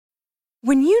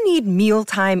When you need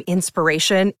mealtime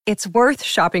inspiration, it's worth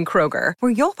shopping Kroger,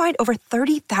 where you'll find over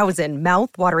 30,000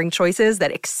 mouth-watering choices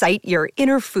that excite your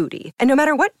inner foodie. And no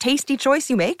matter what tasty choice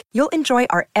you make, you'll enjoy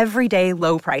our everyday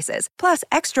low prices, plus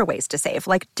extra ways to save,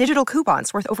 like digital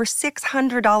coupons worth over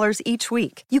 $600 each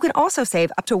week. You can also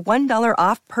save up to $1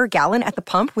 off per gallon at the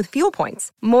pump with fuel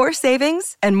points. More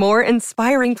savings and more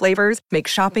inspiring flavors make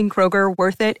shopping Kroger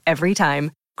worth it every time.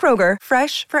 Kroger,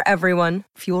 fresh for everyone.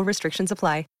 Fuel restrictions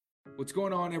apply. What's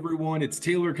going on, everyone? It's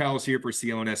Taylor Cowles here for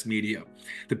CLNS Media.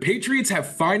 The Patriots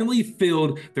have finally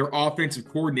filled their offensive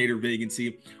coordinator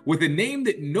vacancy with a name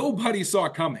that nobody saw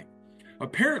coming.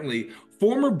 Apparently,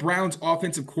 former Browns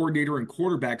offensive coordinator and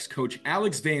quarterbacks coach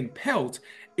Alex Van Pelt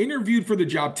interviewed for the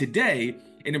job today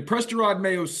and impressed Jerod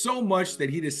Mayo so much that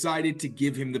he decided to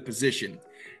give him the position.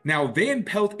 Now, Van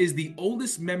Pelt is the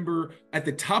oldest member at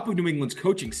the top of New England's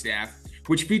coaching staff,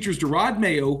 which features Jerod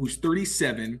Mayo, who's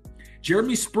 37,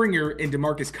 Jeremy Springer and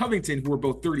DeMarcus Covington, who are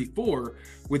both 34,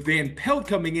 with Van Pelt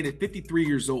coming in at 53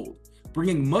 years old,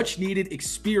 bringing much-needed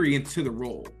experience to the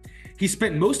role. He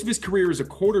spent most of his career as a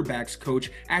quarterbacks coach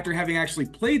after having actually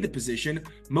played the position,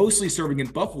 mostly serving in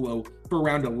Buffalo for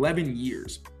around 11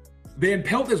 years. Van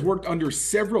Pelt has worked under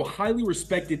several highly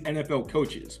respected NFL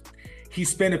coaches. He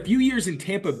spent a few years in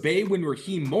Tampa Bay when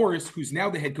Raheem Morris, who's now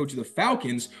the head coach of the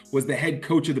Falcons, was the head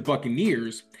coach of the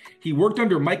Buccaneers. He worked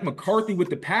under Mike McCarthy with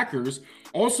the Packers,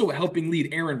 also helping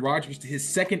lead Aaron Rodgers to his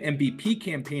second MVP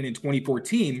campaign in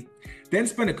 2014, then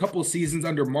spent a couple seasons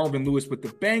under Marvin Lewis with the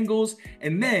Bengals,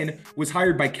 and then was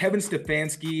hired by Kevin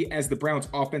Stefanski as the Browns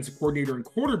offensive coordinator and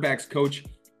quarterbacks coach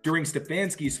during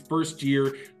Stefanski's first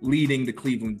year leading the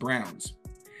Cleveland Browns.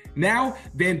 Now,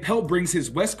 Van Pelt brings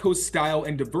his West Coast style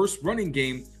and diverse running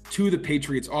game to the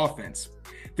Patriots offense.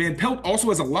 Van Pelt also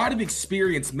has a lot of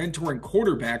experience mentoring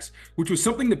quarterbacks, which was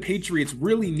something the Patriots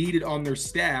really needed on their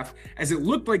staff, as it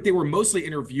looked like they were mostly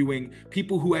interviewing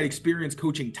people who had experience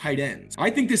coaching tight ends. I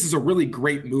think this is a really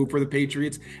great move for the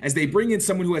Patriots, as they bring in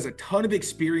someone who has a ton of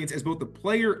experience as both a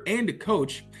player and a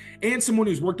coach, and someone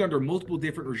who's worked under multiple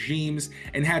different regimes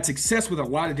and had success with a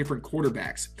lot of different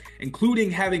quarterbacks,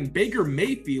 including having Baker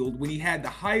Mayfield when he had the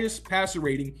highest passer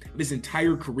rating of his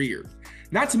entire career.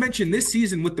 Not to mention this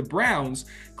season with the Browns,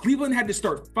 Cleveland had to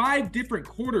start 5 different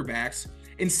quarterbacks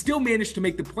and still managed to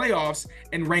make the playoffs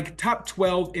and rank top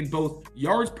 12 in both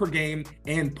yards per game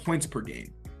and points per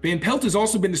game. Van Pelt has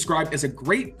also been described as a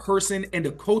great person and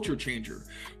a culture changer,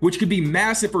 which could be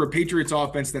massive for a Patriots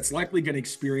offense that's likely going to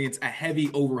experience a heavy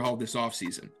overhaul this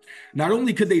offseason. Not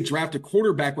only could they draft a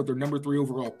quarterback with their number 3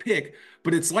 overall pick,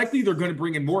 but it's likely they're going to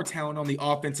bring in more talent on the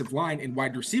offensive line and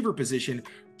wide receiver position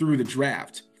through the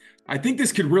draft. I think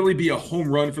this could really be a home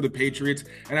run for the Patriots,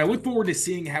 and I look forward to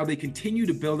seeing how they continue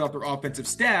to build out their offensive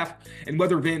staff and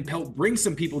whether Van Pelt brings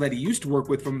some people that he used to work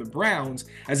with from the Browns,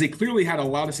 as they clearly had a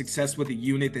lot of success with a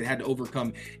unit that had to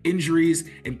overcome injuries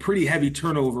and pretty heavy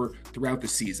turnover throughout the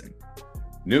season.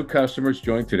 New customers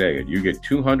join today and you get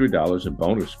 $200 in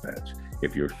bonus bets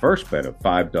if your first bet of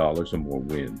 $5 or more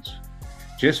wins.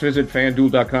 Just visit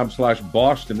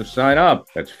FanDuel.com/Boston to sign up.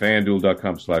 That's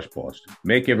FanDuel.com/Boston.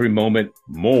 Make every moment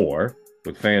more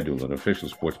with FanDuel, an official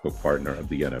sportsbook partner of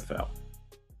the NFL.